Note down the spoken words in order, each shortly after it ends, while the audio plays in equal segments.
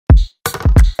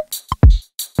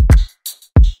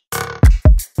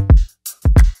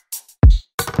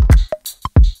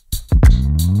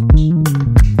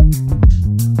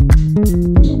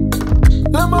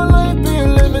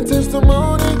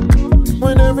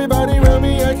everybody around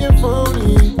me acting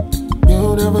phony.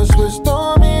 You never switched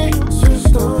on me,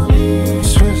 switched on me,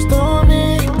 switched on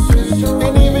me, switched on me.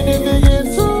 And even if it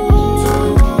gets too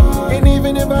hard, and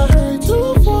even if I hurt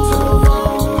too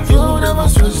far, you never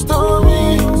switched on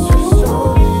me, switched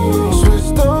on me,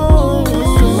 switched on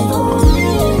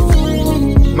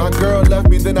me. My girl left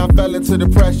me, then I fell into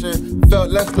depression.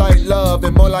 Felt less like love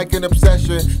and more like an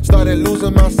obsession. Started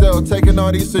losing myself, taking all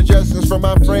these suggestions from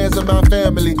my friends and my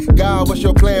family. God, what's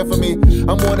your plan for me?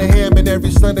 I'm on a Hammond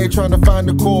every Sunday trying to find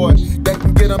a chord that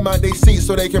can get them out their seat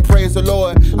so they can praise the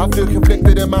Lord. I feel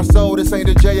conflicted in my soul, this ain't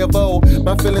a J of O.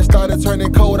 My feelings started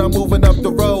turning cold, I'm moving up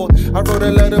the road. I wrote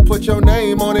a letter, put your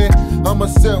name on it. I'm a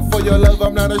simp for your love,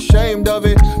 I'm not ashamed of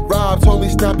it. Rob told me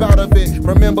snap out of it.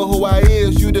 Remember who I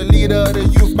is, you the leader of the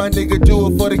youth. My nigga do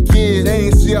it for the kids. They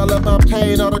ain't see all of my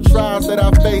pain, all the trials that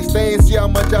I face. They ain't see how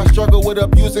much I struggle with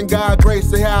abusing God's grace.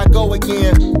 So here I go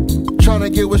again,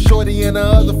 tryna get with Shorty and her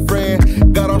other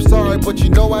friend. God, I'm sorry, but you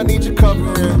know I need you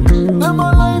covering. Let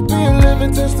my life be a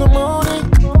living testimony.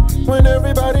 When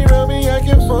everybody around me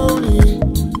acting phony,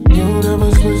 you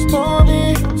never switched on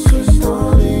me, switched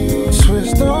on me,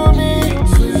 switched on me,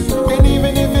 switched on me. And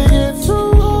even if it gets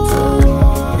too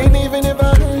hard, and even if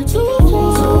I hurt too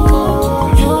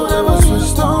far, you never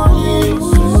switched on me,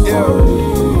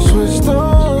 yeah, switched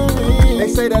on me. They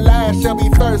say the last shall be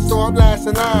first, so I'm last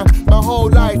in line. My whole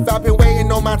life I've been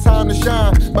waiting on my time to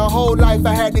shine. My whole life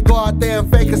I had to go out there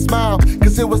and fake a smile,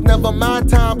 cause it was never my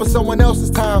time but someone else's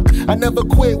time. I never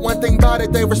quit, one thing about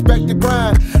it, they respect the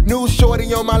grind. New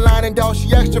Shorty on my line and dog,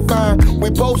 she extra fine. We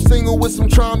both single with some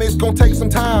trauma, it's gon' take some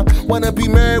time. Wanna be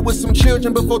married with some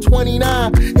children before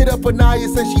 29. Hit up Anaya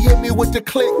and she hit me with the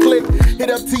click click. Hit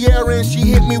up Tiara and she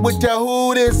hit me with the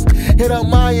who this. Hit up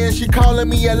Maya and she calling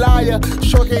me a liar.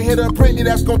 Sure can't hit up Brittany,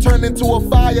 that's gon' turn into a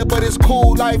fire. But it's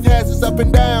cool, life has its up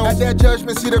and down. At that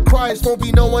judgment seat of Christ, won't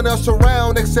be no one else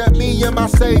around except me and my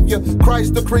Savior,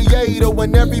 Christ the Creator.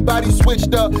 When everybody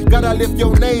switched up, gotta lift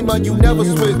your name up, you never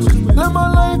switched. Let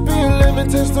my life be a living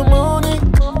testimony.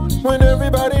 When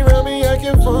everybody around me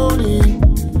acting phony,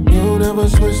 you never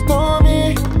switched on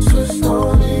me, switched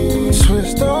on me,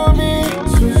 switched on me,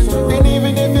 switched on me. And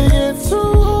even if it gets too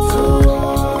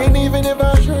hard, and even if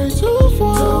I try too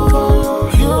far,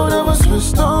 you never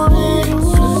switched on me,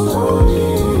 switched on me,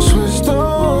 switched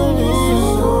on me.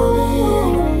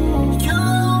 You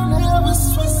never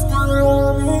switched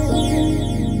on me.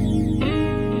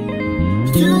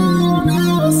 You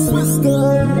never switched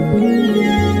on me.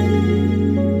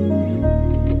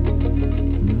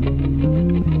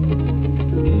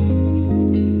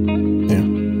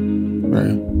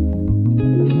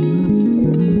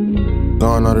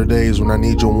 Gone are the days when I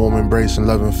need your warm embrace and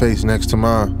loving face next to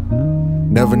mine.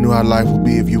 Never knew how life would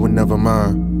be if you were never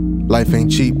mine. Life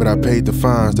ain't cheap, but I paid the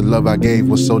fines. The love I gave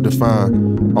was so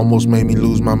defined. Almost made me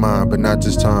lose my mind, but not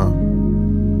this time.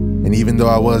 And even though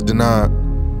I was denied,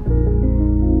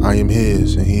 I am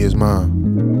his and he is mine.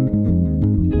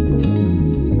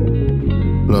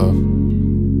 Love.